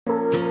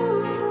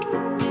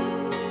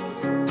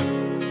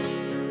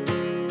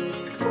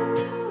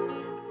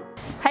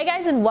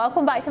guys, and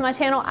welcome back to my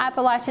channel,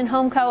 Appalachian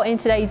Home Co. And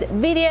today's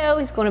video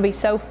is going to be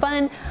so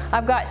fun.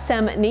 I've got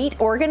some neat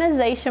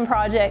organization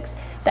projects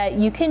that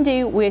you can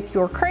do with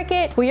your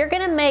Cricut. We are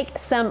going to make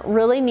some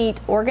really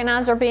neat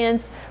organizer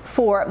bins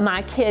for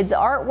my kids'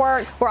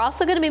 artwork. We're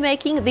also going to be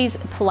making these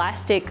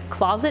plastic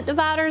closet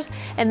dividers,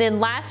 and then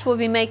last we'll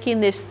be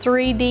making this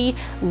 3D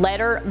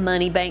letter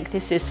money bank.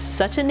 This is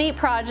such a neat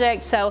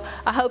project, so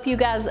I hope you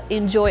guys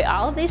enjoy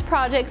all of these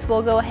projects.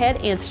 We'll go ahead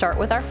and start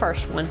with our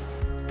first one.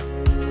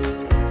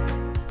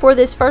 For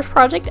this first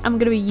project, I'm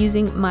going to be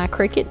using my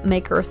Cricut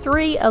Maker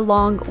 3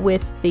 along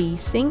with the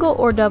single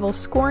or double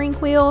scoring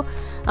wheel.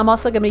 I'm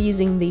also going to be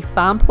using the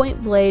fine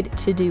point blade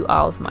to do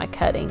all of my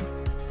cutting.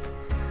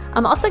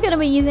 I'm also going to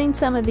be using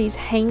some of these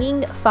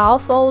hanging file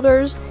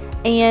folders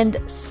and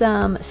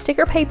some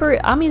sticker paper.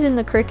 I'm using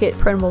the Cricut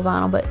printable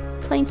vinyl, but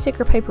plain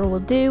sticker paper will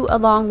do,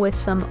 along with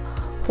some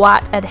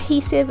white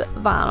adhesive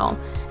vinyl.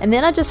 And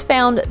then I just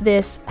found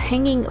this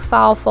hanging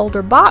file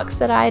folder box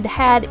that I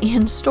had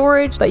in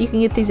storage, but you can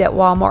get these at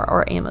Walmart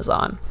or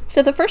Amazon.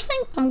 So the first thing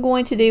I'm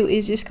going to do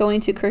is just go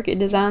into Cricut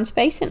Design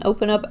Space and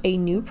open up a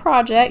new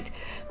project,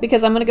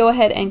 because I'm going to go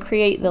ahead and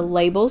create the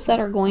labels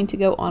that are going to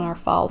go on our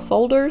file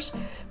folders.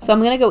 So I'm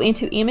going to go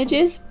into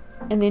Images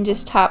and then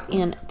just type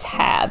in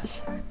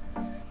Tabs.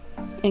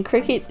 And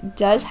Cricut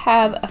does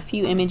have a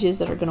few images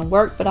that are going to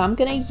work, but I'm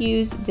going to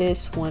use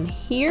this one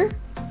here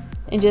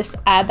and just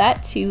add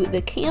that to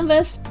the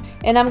canvas,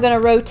 and I'm going to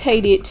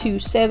rotate it to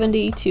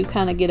 70 to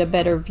kind of get a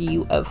better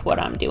view of what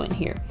I'm doing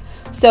here.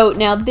 So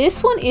now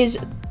this one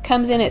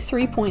comes in at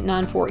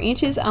 3.94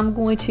 inches. I'm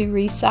going to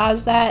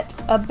resize that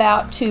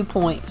about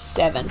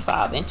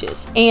 2.75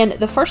 inches. And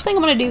the first thing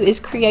I'm going to do is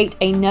create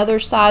another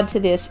side to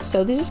this.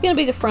 So this is going to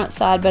be the front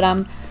side, but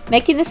I'm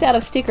making this out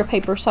of sticker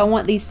paper, so I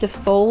want these to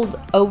fold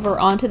over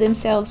onto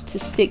themselves to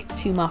stick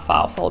to my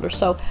file folder.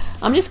 So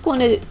I'm just going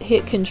to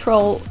hit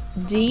Control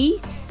D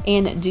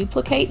and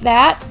duplicate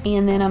that,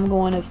 and then I'm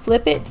going to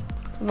flip it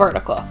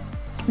vertical.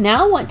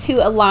 Now I want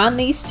to align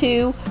these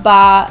two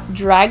by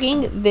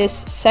dragging this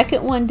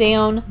second one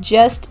down,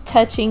 just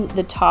touching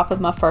the top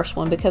of my first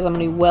one, because I'm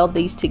going to weld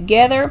these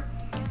together.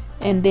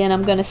 And then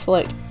I'm going to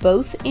select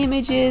both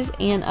images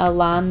and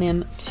align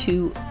them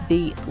to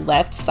the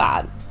left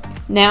side.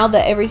 Now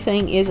that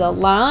everything is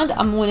aligned,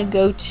 I'm going to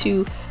go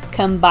to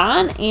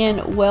Combine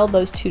and weld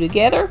those two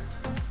together.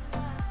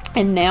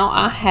 And now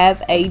I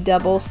have a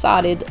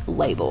double-sided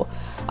label.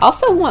 I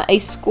also want a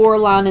score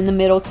line in the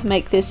middle to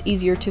make this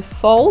easier to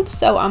fold,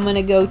 so I'm going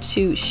to go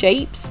to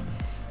Shapes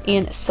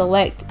and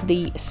select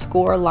the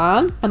score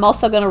line. I'm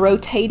also going to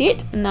rotate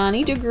it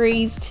 90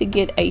 degrees to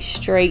get a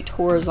straight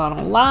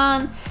horizontal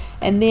line,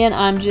 and then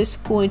I'm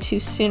just going to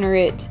center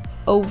it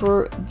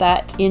over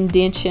that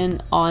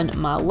indentation on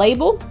my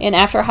label. And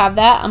after I have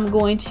that, I'm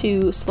going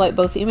to select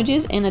both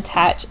images and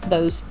attach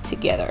those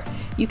together.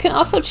 You can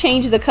also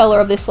change the color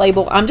of this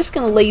label. I'm just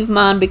going to leave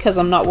mine because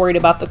I'm not worried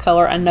about the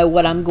color. I know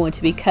what I'm going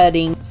to be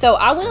cutting. So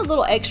I went a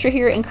little extra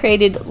here and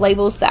created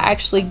labels that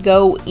actually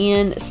go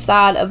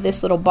inside of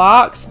this little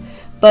box,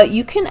 but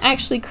you can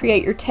actually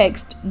create your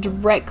text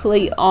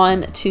directly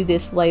onto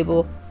this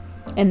label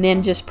and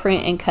then just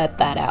print and cut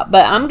that out.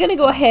 But I'm going to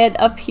go ahead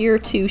up here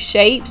to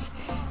Shapes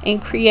and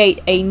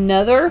create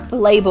another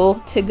label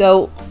to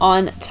go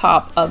on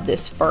top of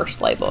this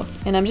first label.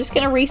 And I'm just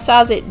going to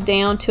resize it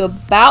down to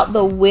about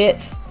the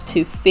width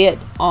to fit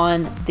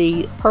on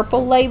the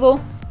purple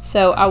label.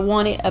 So I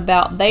want it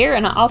about there,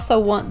 and I also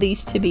want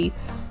these to be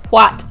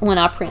white when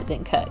I print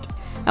then cut.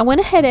 I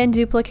went ahead and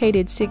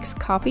duplicated 6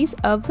 copies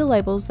of the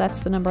labels.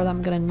 That's the number that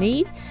I'm going to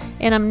need.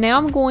 And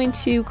I'm going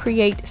to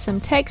create some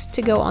text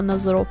to go on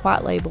those little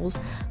white labels.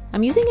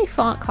 I'm using a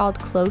font called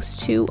Close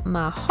to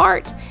My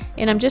Heart,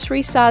 and I'm just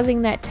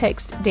resizing that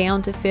text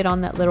down to fit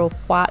on that little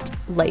white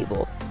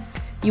label.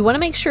 You want to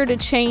make sure to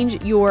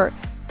change your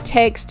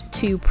text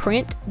to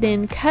print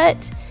then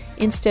cut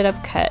instead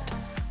of cut.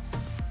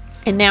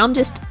 And now I'm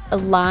just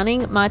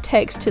aligning my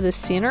text to the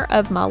center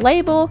of my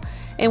label,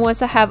 and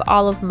once I have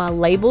all of my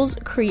labels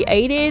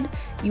created,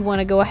 you want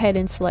to go ahead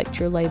and select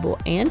your label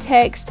and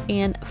text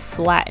and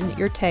flatten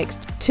your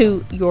text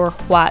to your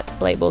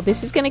white label.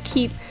 This is going to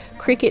keep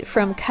Cricut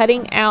from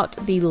cutting out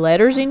the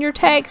letters in your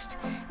text.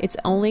 It's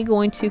only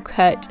going to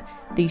cut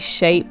the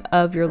shape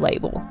of your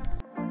label.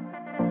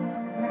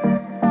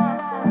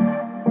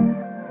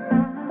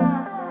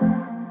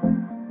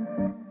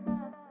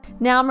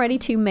 Now I'm ready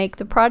to make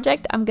the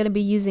project. I'm going to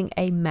be using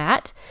a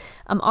mat.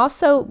 I'm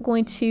also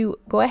going to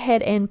go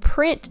ahead and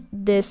print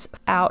this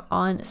out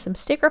on some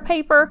sticker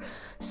paper.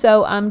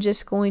 So I'm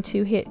just going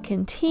to hit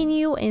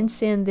continue and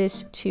send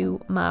this to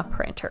my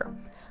printer.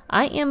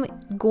 I am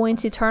going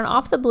to turn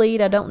off the bleed.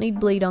 I don't need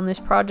bleed on this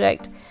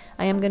project.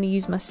 I am going to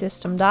use my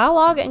system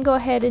dialog and go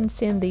ahead and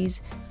send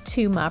these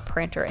to my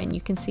printer. And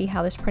you can see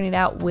how this printed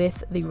out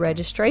with the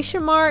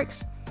registration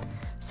marks.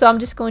 So I'm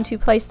just going to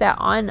place that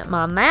on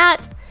my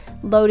mat,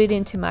 load it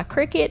into my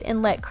Cricut,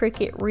 and let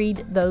Cricut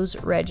read those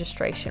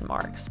registration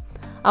marks.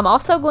 I'm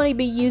also going to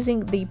be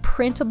using the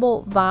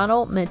printable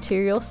vinyl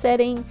material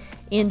setting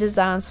in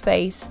Design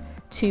Space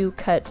to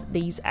cut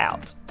these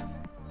out.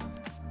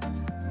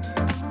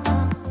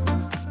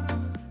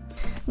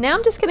 Now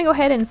I'm just going to go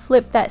ahead and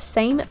flip that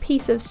same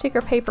piece of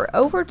sticker paper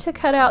over to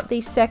cut out the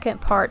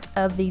second part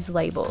of these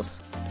labels.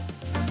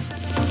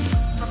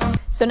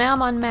 So now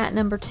I'm on mat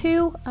number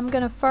 2. I'm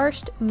going to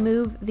first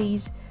move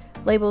these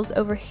labels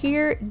over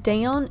here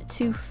down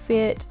to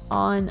fit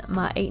on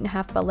my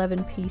 8.5 by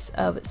 11 piece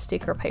of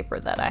sticker paper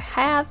that I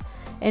have,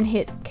 and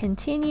hit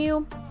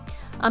continue.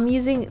 I'm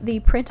using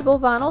the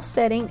printable vinyl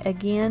setting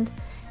again,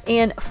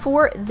 and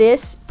for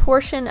this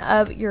portion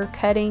of your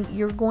cutting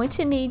you're going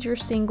to need your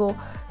single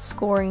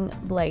scoring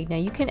blade. Now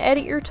you can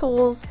edit your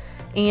tools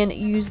and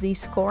use the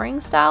scoring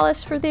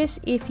stylus for this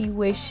if you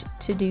wish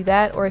to do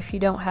that, or if you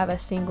don't have a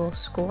single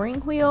scoring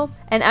wheel.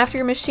 And after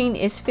your machine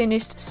is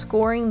finished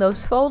scoring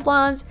those fold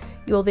lines,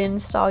 you'll then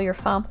install your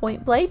fine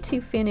point blade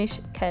to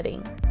finish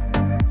cutting.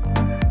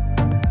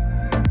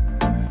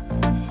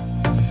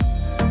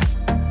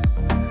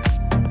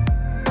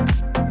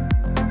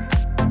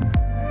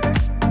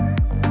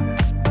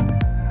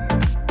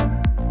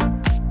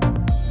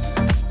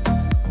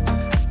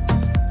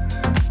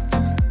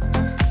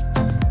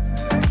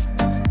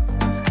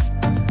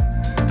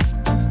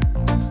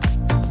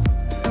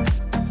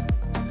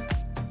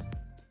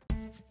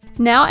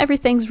 Now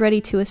everything's ready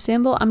to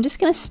assemble. I'm just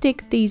going to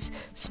stick these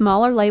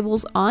smaller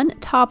labels on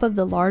top of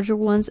the larger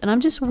ones, and I'm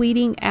just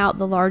weeding out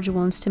the larger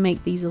ones to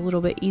make these a little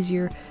bit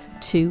easier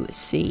to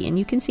see. And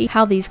you can see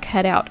how these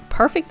cut out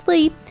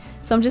perfectly.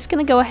 So I'm just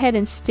going to go ahead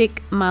and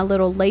stick my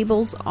little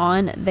labels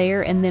on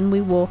there, and then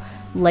we will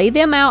lay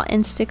them out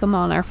and stick them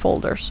on our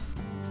folders.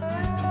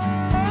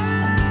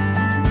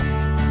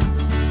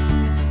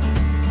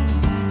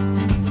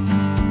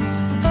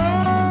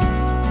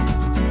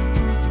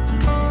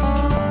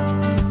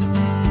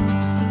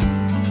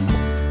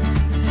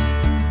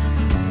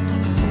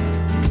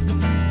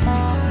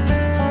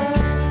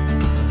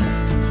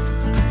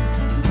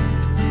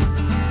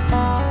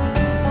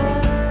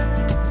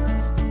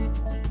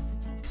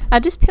 I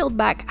just peeled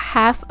back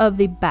half of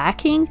the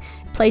backing,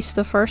 placed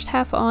the first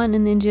half on,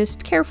 and then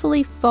just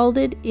carefully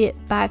folded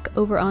it back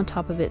over on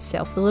top of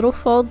itself. The little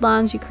fold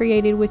lines you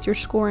created with your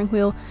scoring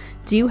wheel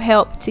do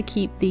help to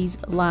keep these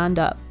lined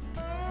up.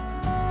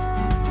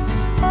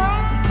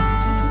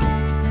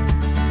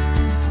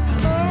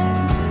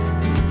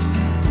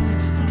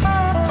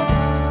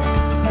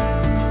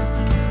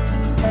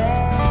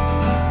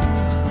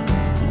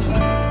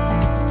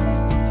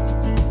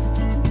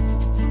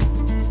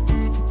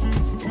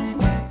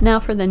 Now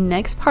for the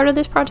next part of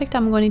this project,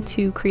 I'm going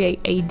to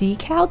create a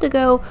decal to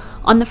go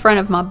on the front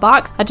of my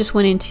box. I just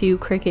went into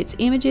Cricut's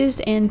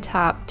images and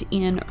typed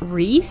in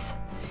wreath,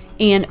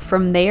 and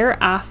from there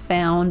I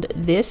found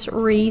this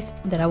wreath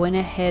that I went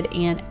ahead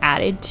and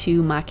added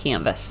to my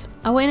canvas.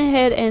 I went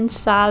ahead and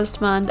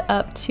sized mine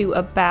up to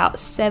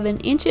about 7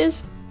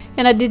 inches,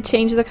 and I did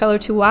change the color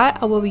to white.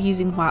 I will be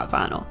using white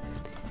vinyl.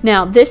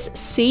 Now this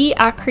C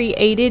I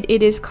created,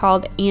 it is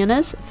called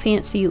Anna's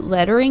Fancy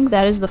Lettering.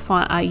 That is the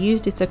font I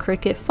used. It's a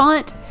Cricut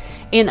font,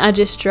 and I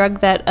just drug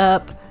that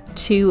up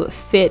to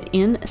fit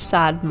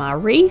inside my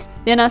wreath.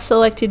 Then I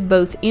selected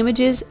both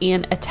images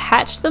and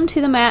attached them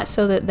to the mat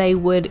so that they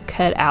would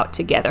cut out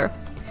together.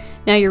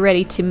 Now you're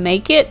ready to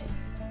make it.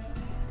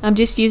 I'm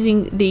just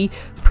using the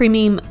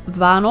premium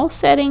vinyl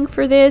setting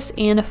for this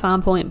and a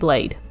fine point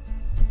blade.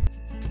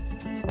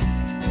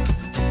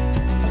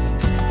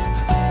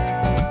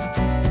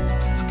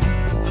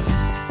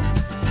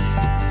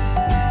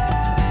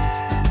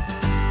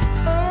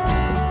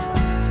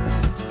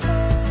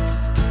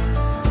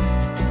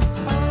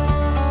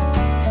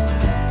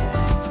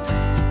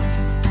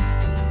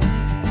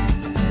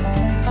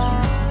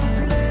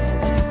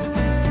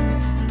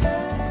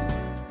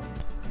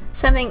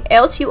 Something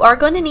else you are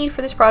going to need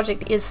for this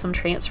project is some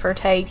transfer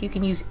tape. You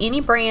can use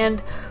any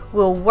brand,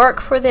 will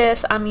work for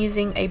this. I'm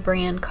using a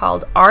brand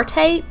called Tote.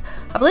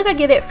 I believe I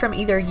get it from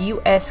either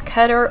US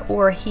Cutter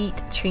or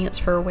Heat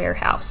Transfer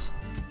Warehouse.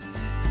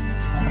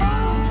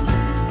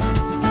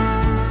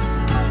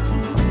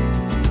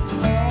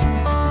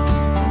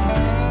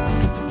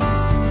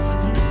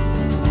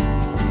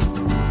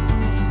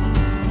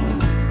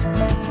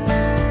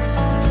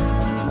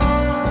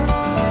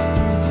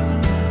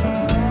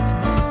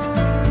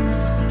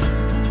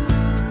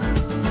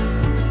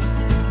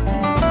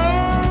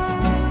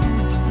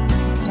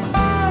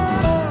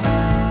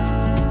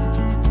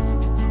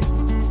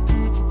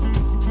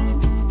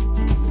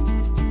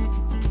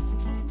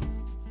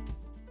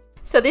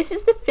 So this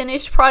is the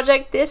finished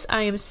project. This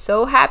I am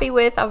so happy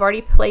with. I've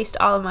already placed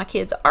all of my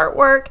kids'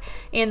 artwork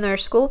and their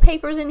school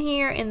papers in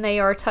here, and they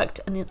are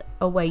tucked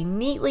away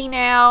neatly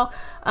now.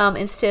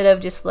 Instead of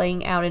just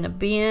laying out in a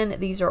bin,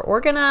 these are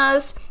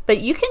organized.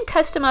 But you can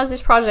customize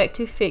this project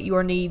to fit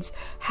your needs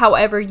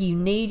however you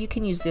need. You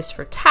can use this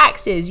for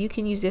taxes, you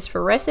can use this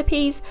for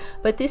recipes,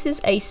 but this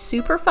is a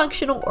super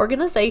functional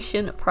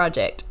organization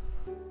project.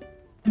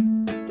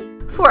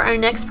 For our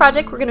next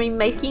project, we're going to be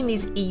making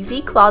these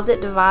easy closet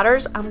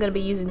dividers. I'm going to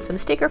be using some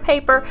sticker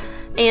paper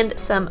and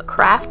some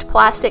craft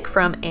plastic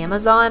from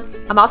Amazon.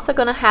 I'm also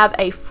going to have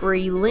a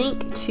free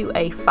link to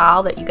a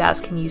file that you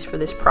guys can use for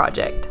this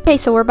project. Okay,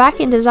 so we're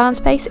back in Design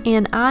Space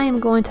and I am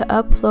going to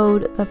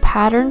upload the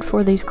pattern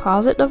for these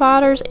closet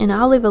dividers, and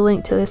I'll leave a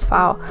link to this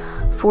file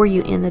for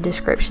you in the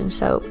description.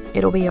 So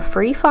it'll be a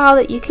free file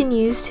that you can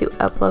use to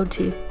upload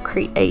to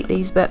create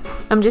these, but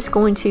I'm just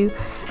going to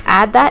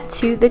add that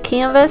to the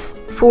canvas.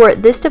 For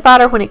this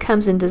divider, when it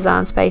comes in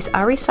Design Space,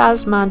 I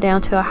resized mine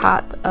down to a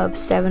height of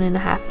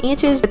 7.5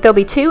 inches. But there'll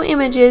be 2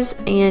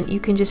 images and you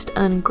can just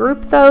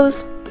ungroup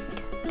those.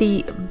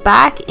 The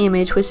back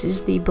image, which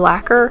is the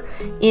blacker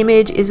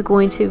image, is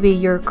going to be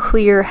your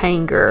clear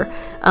hanger.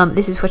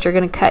 This is what you're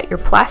going to cut your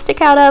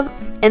plastic out of.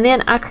 And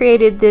then I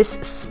created this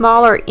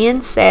smaller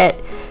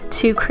inset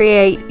to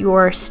create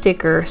your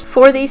stickers.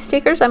 For these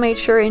stickers, I made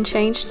sure and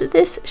changed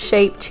this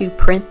shape to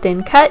print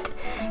then cut,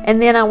 and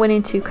then I went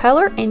into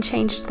color and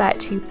changed that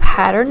to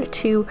pattern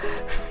to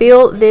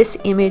fill this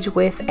image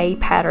with a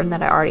pattern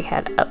that I already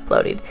had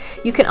uploaded.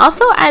 You can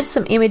also add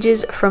some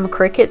images from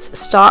Cricut's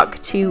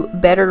stock to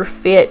better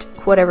fit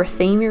whatever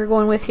theme you're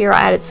going with here.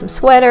 I added some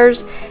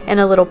sweaters and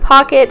a little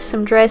pocket,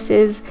 some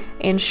dresses,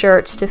 and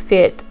shirts to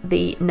fit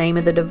the name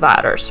of the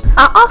dividers.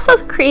 I also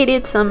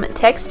created some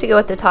text to go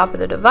at the top of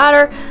the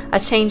divider. I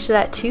changed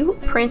that to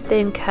print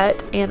then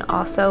cut and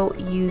also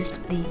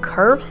used the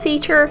curve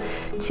feature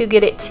to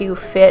get it to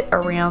fit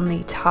around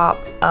the top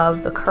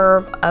of the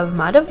curve of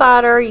my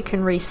divider. You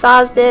can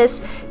resize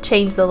this,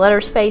 change the letter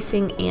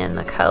spacing and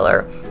the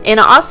color. And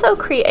I also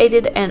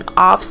created an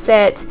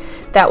offset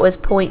that was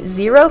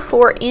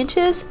 0.04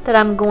 inches that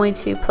I'm going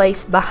to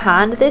place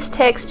behind this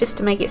text just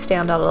to make it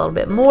stand out a little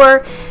bit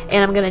more,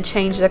 and I'm going to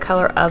change the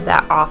color of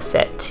that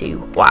offset to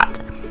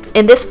white.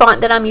 And this font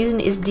that I'm using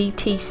is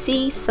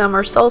DTC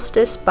Summer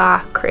Solstice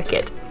by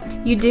Cricut.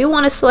 You do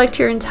want to select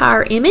your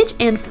entire image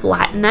and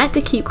flatten that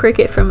to keep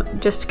Cricut from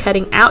just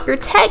cutting out your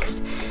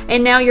text,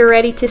 and now you're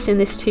ready to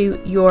send this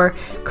to your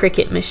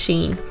Cricut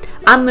machine.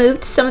 I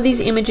moved some of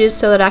these images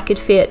so that I could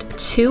fit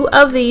 2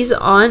 of these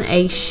on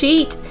a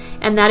sheet,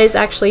 and that is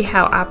actually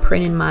how I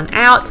printed mine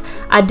out.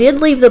 I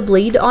did leave the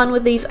bleed on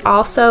with these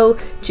also,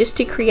 just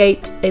to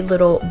create a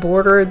little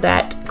border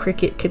that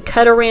Cricut could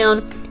cut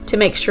around to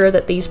make sure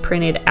that these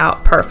printed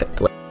out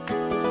perfectly.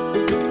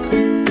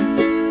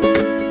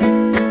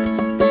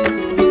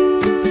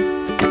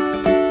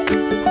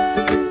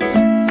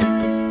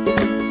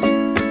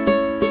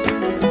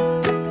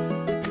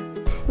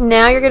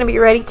 Now you're going to be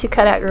ready to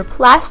cut out your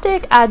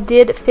plastic. I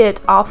did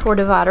fit all 4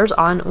 dividers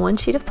on one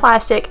sheet of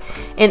plastic,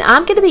 and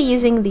I'm going to be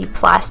using the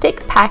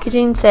plastic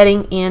packaging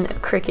setting in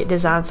Cricut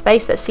Design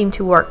Space that seemed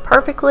to work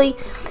perfectly.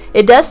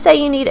 It does say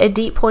you need a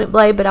deep point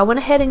blade, but I went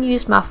ahead and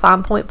used my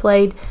fine point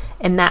blade,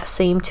 and that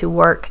seemed to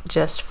work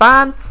just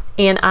fine.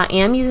 And I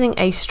am using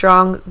a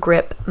strong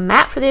grip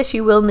mat for this.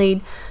 You will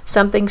need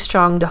something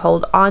strong to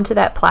hold onto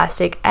that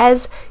plastic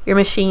as your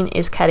machine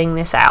is cutting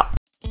this out.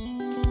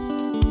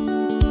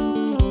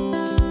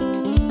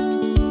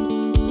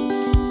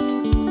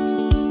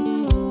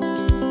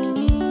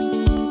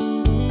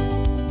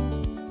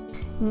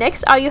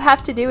 Next, all you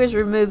have to do is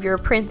remove your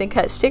print then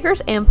cut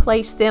stickers and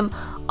place them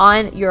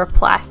on your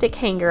plastic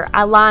hanger.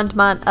 I lined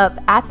mine up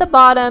at the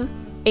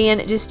bottom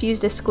and just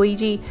used a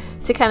squeegee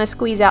to kind of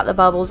squeeze out the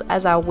bubbles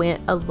as I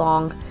went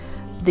along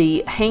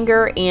the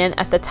hanger. And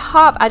at the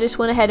top, I just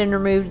went ahead and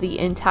removed the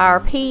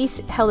entire piece,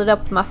 held it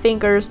up with my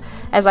fingers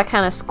as I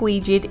kind of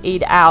squeegeed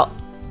it out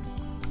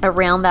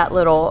around that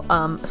little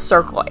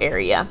circle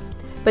area.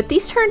 But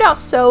these turned out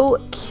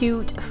so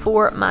cute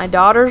for my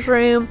daughter's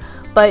room.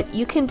 But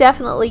you can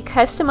definitely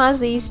customize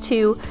these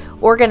to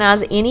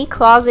organize any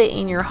closet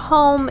in your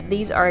home.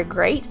 These are a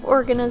great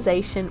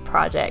organization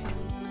project.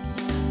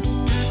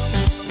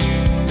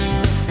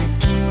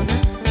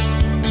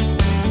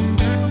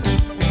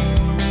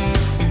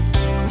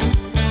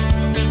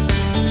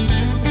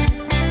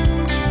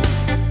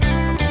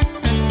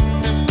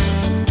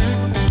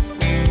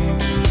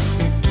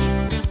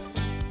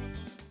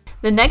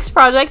 The next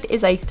project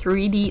is a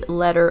 3D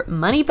letter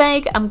money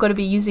bag. I'm going to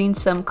be using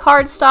some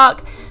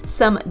cardstock,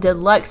 some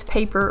deluxe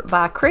paper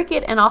by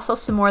Cricut, and also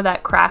some more of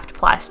that craft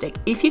plastic.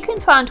 If you can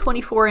find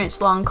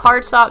 24-inch long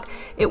cardstock,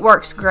 it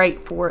works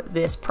great for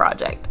this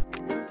project.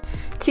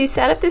 To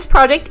set up this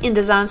project in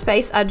Design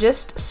Space, I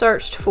just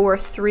searched for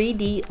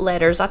 3D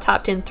letters. I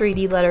typed in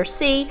 3D letter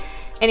C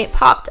and it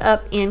popped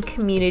up in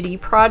community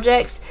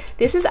projects.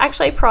 This is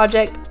actually a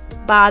project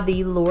by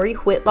the Lori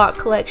Whitlock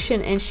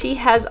collection, and she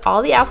has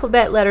all the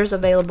alphabet letters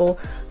available,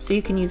 so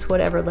you can use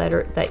whatever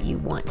letter that you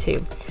want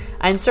to.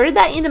 I inserted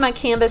that into my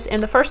canvas,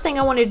 and the first thing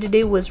I wanted to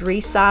do was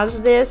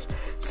resize this.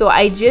 So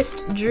I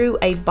just drew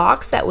a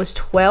box that was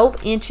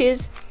 12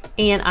 inches,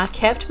 and I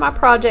kept my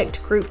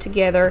project grouped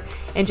together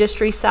and just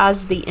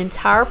resized the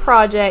entire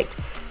project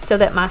so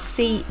that my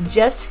C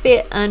just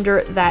fit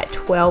under that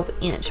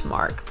 12-inch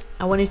mark.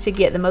 I wanted to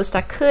get the most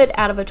I could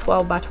out of a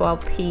 12 by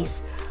 12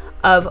 piece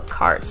of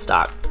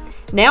cardstock.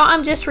 Now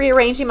I'm just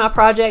rearranging my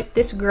project.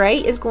 This gray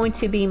is going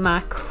to be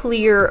my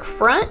clear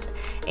front,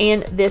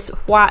 and this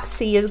white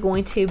C is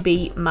going to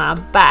be my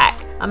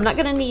back. I'm not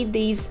gonna need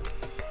these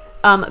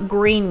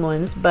green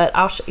ones, but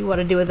I'll show you what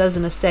I do with those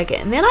in a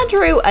second. And then I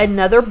drew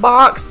another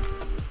box.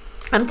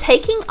 I'm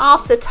taking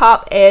off the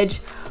top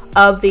edge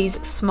of these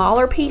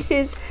smaller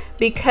pieces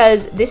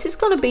because this is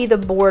going to be the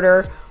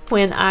border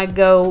when I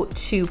go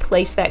to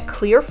place that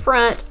clear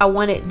front. I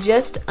want it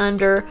just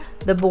under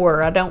the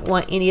border. I don't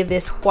want any of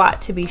this white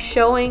to be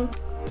showing.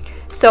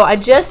 So I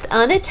just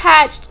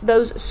unattached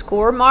those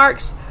score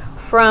marks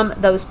from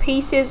those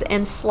pieces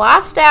and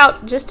sliced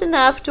out just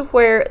enough to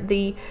where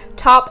the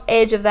top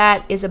edge of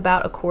that is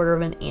about 1/4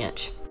 of an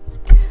inch.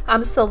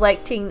 I'm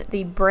selecting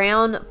the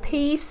brown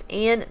piece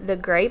in the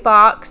gray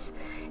box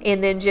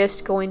and then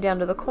just going down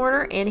to the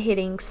corner and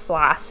hitting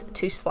slice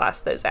to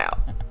slice those out.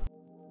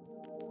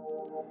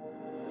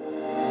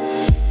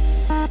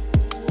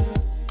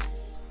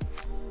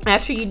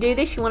 After you do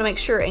this, you want to make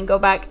sure and go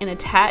back and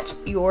attach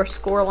your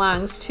score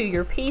lines to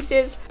your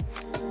pieces.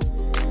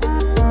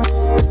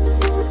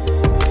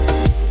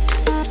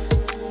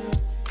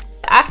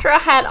 After I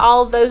had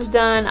all of those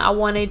done, I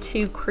wanted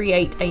to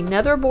create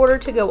another border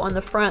to go on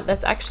the front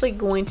that's actually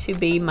going to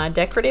be my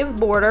decorative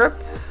border.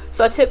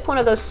 So I took one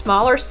of those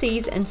smaller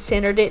C's and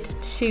centered it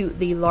to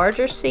the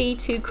larger C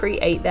to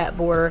create that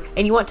border.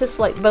 And you want to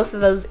select both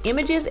of those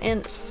images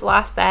and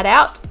slice that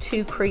out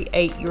to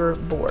create your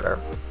border.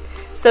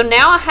 So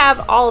now I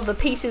have all of the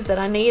pieces that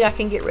I need. I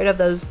can get rid of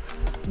those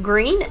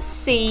green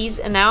C's,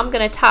 and now I'm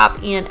going to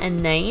type in a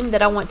name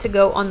that I want to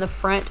go on the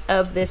front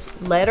of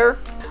this letter.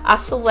 I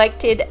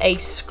selected a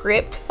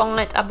script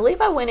font. I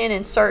believe I went in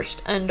and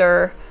searched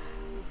under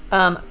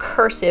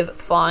cursive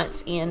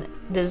fonts in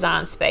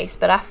Design Space,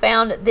 but I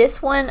found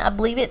this one. I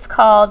believe it's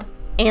called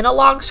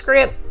Analog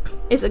Script.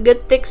 It's a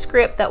good thick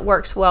script that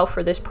works well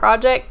for this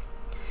project,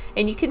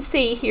 and you can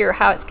see here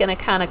how it's going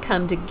to kind of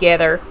come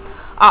together.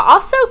 I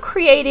also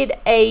created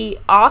a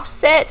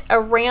offset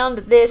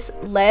around this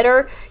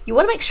letter. You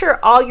want to make sure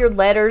all your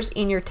letters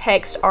in your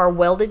text are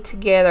welded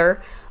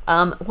together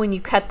when you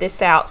cut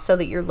this out, so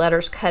that your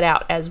letters cut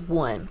out as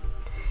one.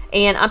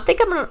 And I think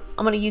I'm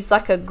gonna use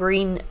like a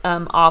green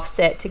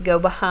offset to go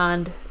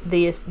behind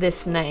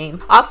this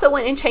name. Also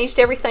went and changed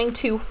everything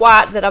to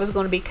white that I was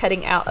going to be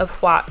cutting out of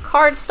white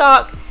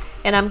cardstock,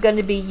 and I'm going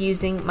to be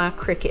using my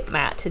Cricut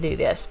mat to do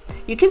this.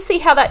 You can see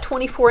how that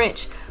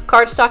 24-inch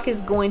cardstock is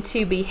going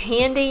to be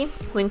handy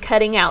when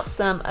cutting out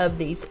some of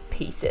these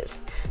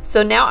pieces.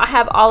 So now I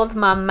have all of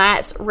my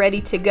mats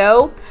ready to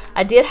go.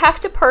 I did have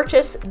to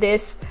purchase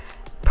this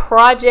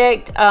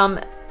project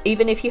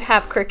even if you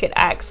have Cricut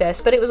access,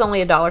 but it was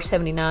only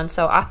 $1.79,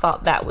 so I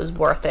thought that was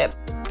worth it.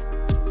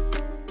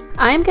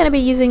 I am going to be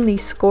using the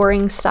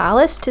scoring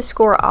stylus to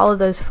score all of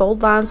those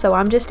fold lines, so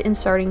I'm just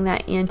inserting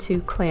that into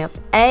clamp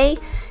A.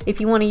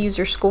 If you want to use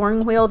your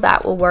scoring wheel,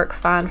 that will work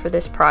fine for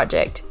this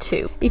project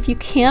too. If you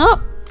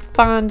cannot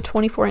find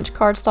 24-inch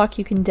cardstock,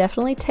 you can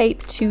definitely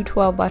tape two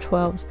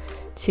 12x12s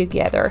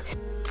together.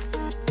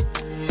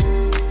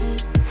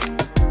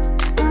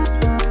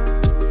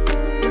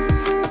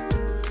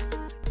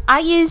 I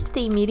used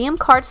the medium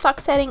cardstock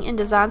setting in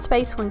Design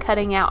Space when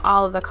cutting out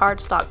all of the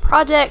cardstock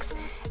projects,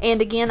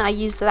 and again I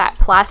used that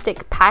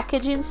plastic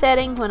packaging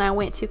setting when I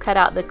went to cut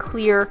out the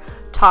clear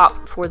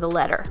top for the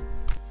letter.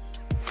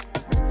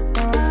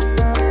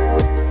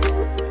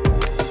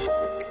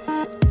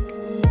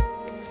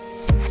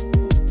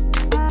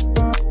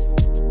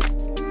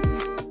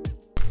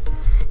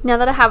 Now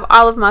that I have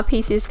all of my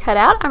pieces cut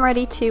out, I'm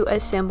ready to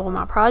assemble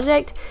my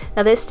project.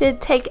 Now this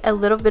did take a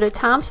little bit of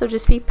time, so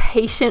just be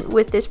patient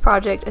with this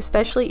project,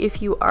 especially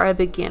if you are a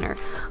beginner.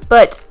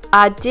 But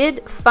I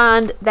did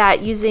find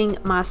that using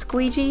my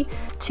squeegee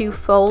to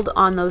fold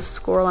on those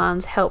score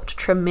lines helped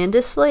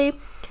tremendously.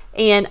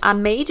 And I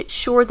made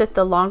sure that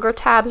the longer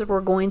tabs were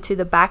going to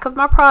the back of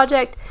my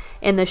project,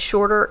 and the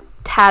shorter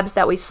tabs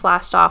that we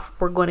sliced off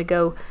were going to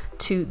go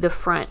to the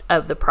front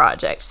of the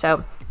project.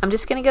 So I'm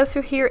just going to go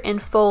through here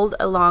and fold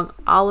along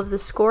all of the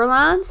score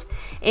lines,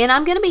 and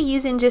I'm going to be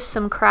using just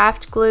some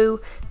craft glue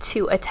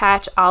to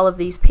attach all of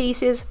these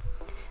pieces.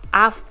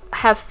 I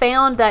have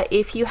found that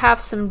if you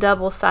have some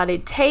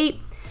double-sided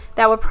tape,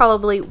 that would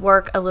probably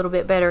work a little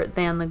bit better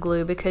than the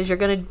glue, because you're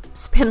going to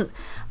spend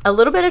a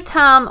little bit of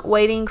time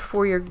waiting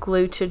for your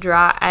glue to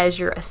dry as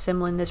you're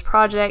assembling this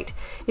project.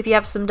 If you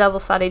have some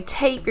double-sided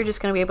tape, you're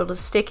just going to be able to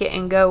stick it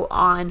and go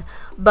on.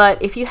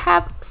 But if you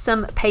have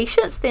some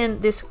patience,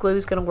 then this glue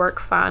is going to work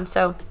fine.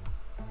 So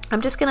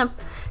I'm just going to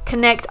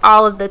connect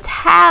all of the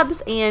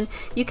tabs, and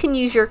you can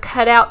use your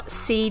cutout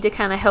C to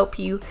kind of help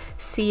you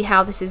see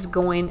how this is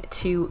going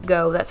to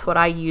go. That's what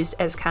I used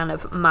as kind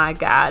of my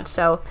guide.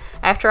 So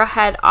after I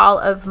had all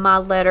of my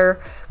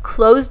letter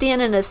closed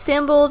in and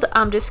assembled,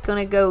 I'm just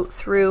going to go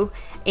through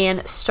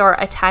and start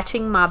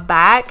attaching my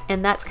back,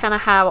 and that's kind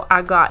of how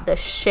I got the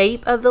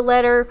shape of the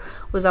letter.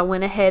 Was I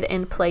went ahead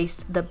and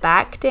placed the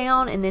back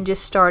down and then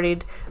just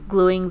started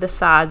gluing the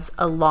sides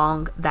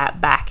along that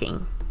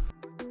backing.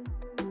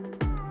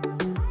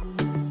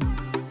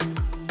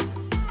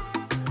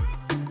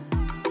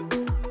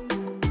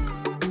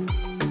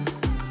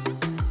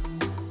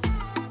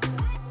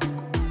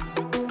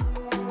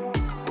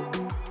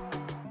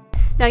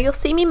 Now you'll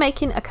see me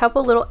making a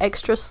couple little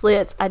extra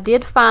slits. I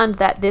did find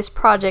that this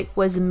project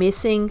was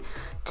missing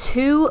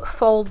 2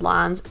 fold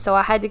lines, so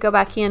I had to go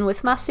back in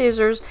with my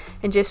scissors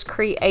and just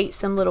create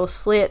some little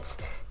slits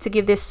to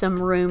give this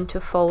some room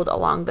to fold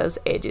along those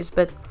edges.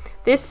 But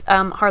this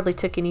hardly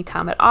took any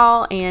time at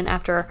all, and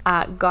after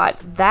I got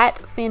that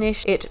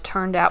finished, it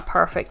turned out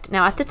perfect.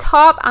 Now at the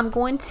top, I'm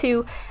going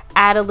to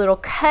add a little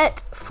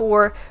cut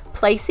for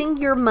placing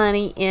your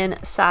money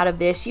inside of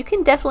this. You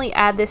can definitely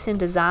add this in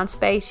Design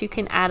Space. You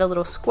can add a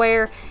little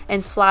square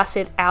and slice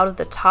it out of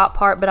the top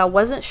part, but I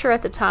wasn't sure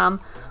at the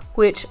time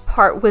which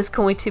part was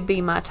going to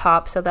be my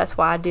top, so that's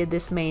why I did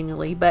this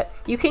manually. But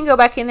you can go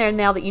back in there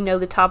now that you know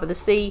the top of the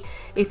C.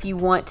 If you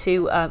want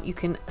to, you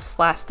can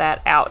slice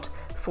that out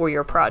for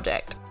your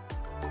project.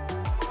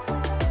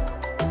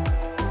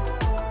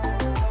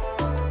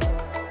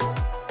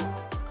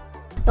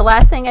 The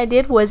last thing I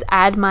did was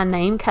add my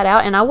name cut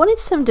out, and I wanted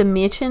some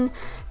dimension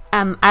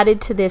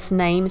added to this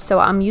name, so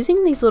I'm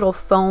using these little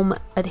foam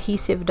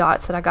adhesive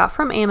dots that I got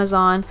from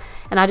Amazon,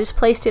 and I just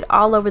placed it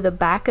all over the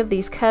back of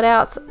these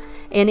cutouts,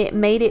 and it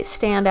made it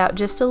stand out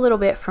just a little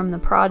bit from the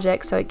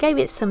project, so it gave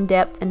it some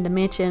depth and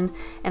dimension,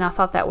 and I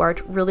thought that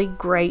worked really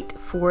great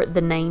for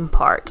the name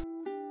part.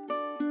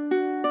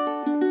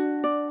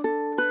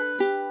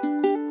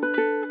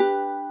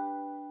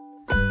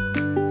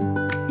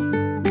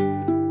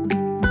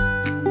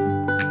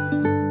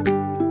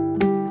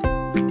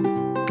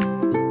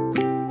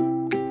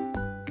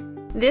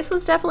 This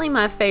was definitely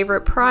my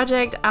favorite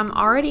project. I'm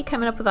already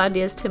coming up with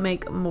ideas to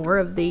make more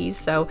of these,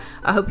 so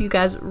I hope you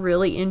guys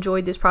really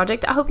enjoyed this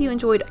project. I hope you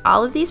enjoyed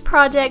all of these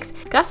projects.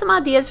 Got some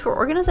ideas for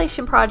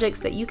organization projects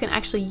that you can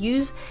actually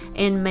use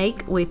and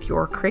make with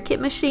your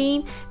Cricut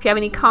machine. If you have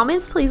any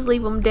comments, please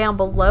leave them down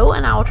below,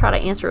 and I will try to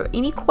answer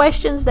any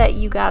questions that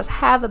you guys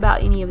have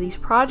about any of these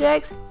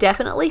projects.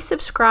 Definitely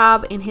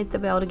subscribe and hit the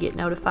bell to get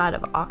notified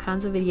of all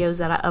kinds of videos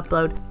that I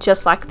upload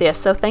just like this.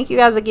 So thank you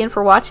guys again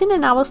for watching,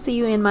 and I will see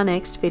you in my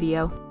next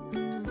video.